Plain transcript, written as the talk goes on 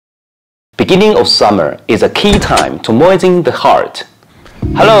beginning of summer is a key time to moisten the heart.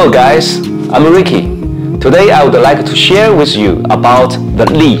 Hello guys, I'm Ricky. Today I would like to share with you about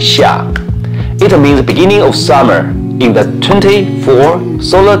the Li Xia. It means beginning of summer in the 24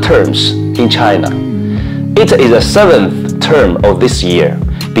 solar terms in China. It is the 7th term of this year,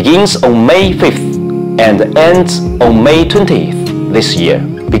 begins on May 5th and ends on May 20th this year.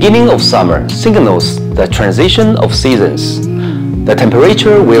 Beginning of summer signals the transition of seasons. The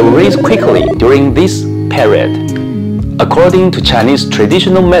temperature will rise quickly during this period. According to Chinese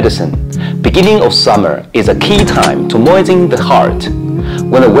traditional medicine, beginning of summer is a key time to moisten the heart.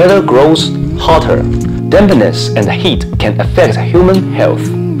 When the weather grows hotter, dampness and heat can affect human health.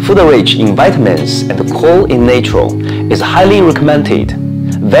 Food rich in vitamins and cool in nature is highly recommended.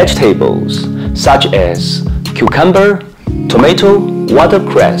 Vegetables such as cucumber, tomato,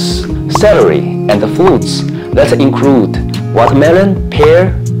 watercress, celery, and fruits that include watermelon, pear,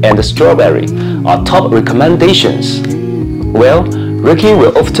 and strawberry are top recommendations. Well, Ricky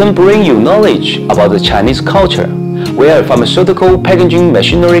will often bring you knowledge about the Chinese culture. We are a pharmaceutical packaging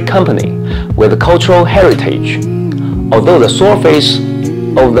machinery company with cultural heritage. Although the surface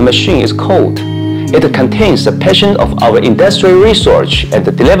of the machine is cold, it contains the passion of our industrial research and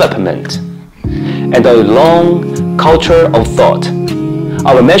development, and a long culture of thought.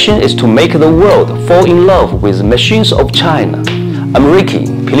 Our mission is to make the world fall in love with machines of China. I'm Ricky.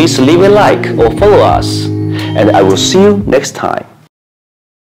 Please leave a like or follow us, and I will see you next time.